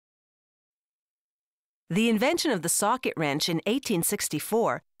The invention of the socket wrench in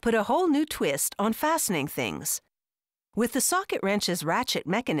 1864 put a whole new twist on fastening things. With the socket wrench's ratchet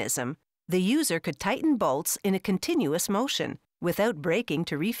mechanism, the user could tighten bolts in a continuous motion without breaking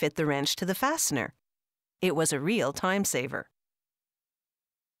to refit the wrench to the fastener. It was a real time saver.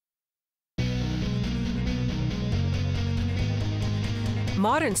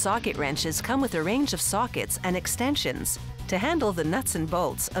 Modern socket wrenches come with a range of sockets and extensions to handle the nuts and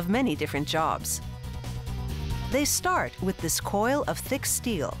bolts of many different jobs. They start with this coil of thick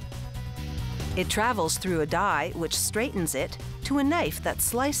steel. It travels through a die which straightens it to a knife that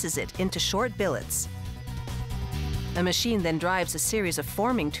slices it into short billets. A machine then drives a series of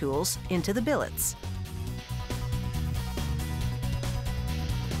forming tools into the billets.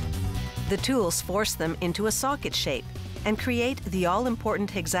 The tools force them into a socket shape and create the all-important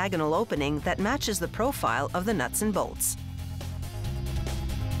hexagonal opening that matches the profile of the nuts and bolts.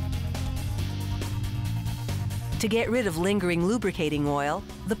 To get rid of lingering lubricating oil,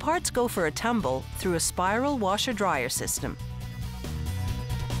 the parts go for a tumble through a spiral washer-dryer system.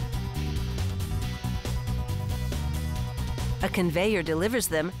 A conveyor delivers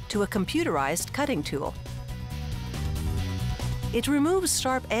them to a computerized cutting tool. It removes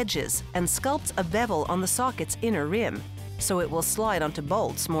sharp edges and sculpts a bevel on the socket's inner rim, so it will slide onto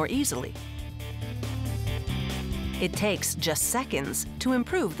bolts more easily. It takes just seconds to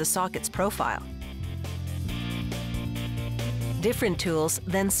improve the socket's profile. Different tools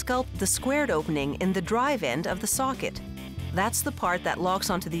then sculpt the squared opening in the drive end of the socket. That's the part that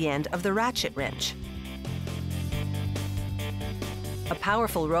locks onto the end of the ratchet wrench. A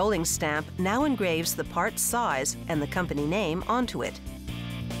powerful rolling stamp now engraves the part's size and the company name onto it.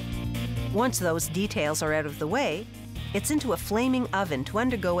 Once those details are out of the way, it's into a flaming oven to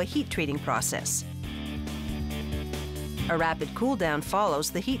undergo a heat treating process. A rapid cool down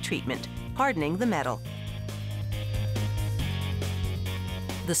follows the heat treatment, hardening the metal.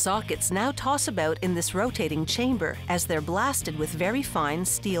 The sockets now toss about in this rotating chamber as they're blasted with very fine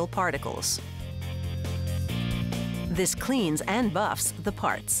steel particles. This cleans and buffs the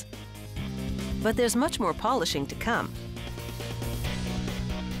parts. But there's much more polishing to come.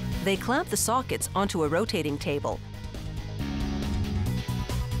 They clamp the sockets onto a rotating table.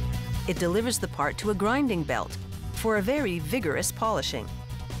 It delivers the part to a grinding belt for a very vigorous polishing.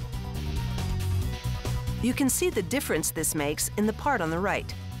 You can see the difference this makes in the part on the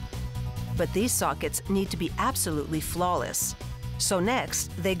right. But these sockets need to be absolutely flawless. So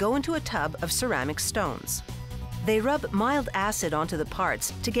next, they go into a tub of ceramic stones. They rub mild acid onto the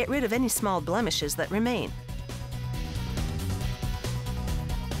parts to get rid of any small blemishes that remain.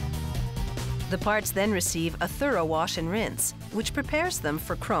 The parts then receive a thorough wash and rinse, which prepares them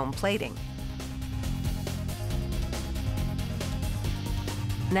for chrome plating.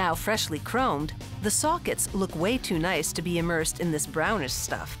 Now freshly chromed, the sockets look way too nice to be immersed in this brownish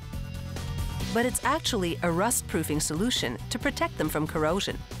stuff. But it's actually a rust-proofing solution to protect them from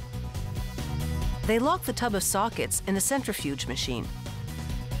corrosion. They lock the tub of sockets in a centrifuge machine.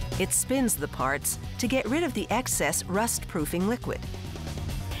 It spins the parts to get rid of the excess rust-proofing liquid.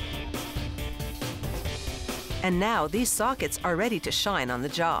 And now these sockets are ready to shine on the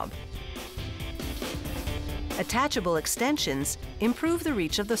job. Attachable extensions improve the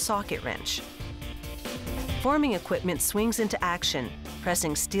reach of the socket wrench. Forming equipment swings into action,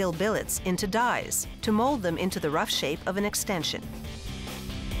 pressing steel billets into dies to mold them into the rough shape of an extension.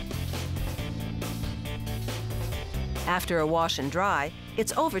 After a wash and dry,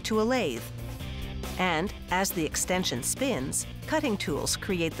 it's over to a lathe. And as the extension spins, cutting tools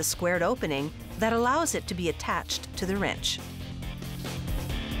create the squared opening that allows it to be attached to the wrench.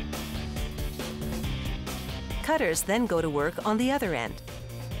 Cutters then go to work on the other end.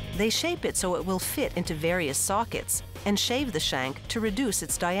 They shape it so it will fit into various sockets and shave the shank to reduce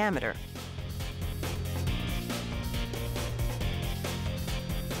its diameter.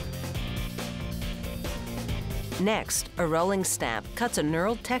 Next, a rolling stamp cuts a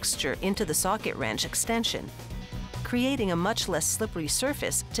knurled texture into the socket wrench extension, creating a much less slippery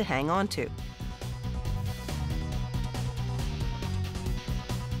surface to hang onto.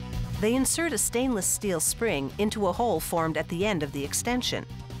 They insert a stainless steel spring into a hole formed at the end of the extension.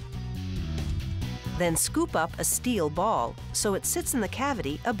 Then scoop up a steel ball so it sits in the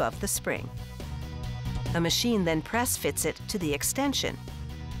cavity above the spring. A machine then press fits it to the extension.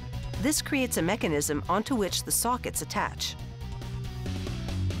 This creates a mechanism onto which the sockets attach.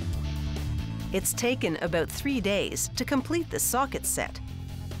 It's taken about 3 days to complete this socket set,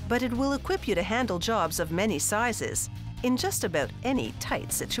 but it will equip you to handle jobs of many sizes in just about any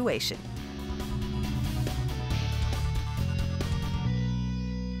tight situation.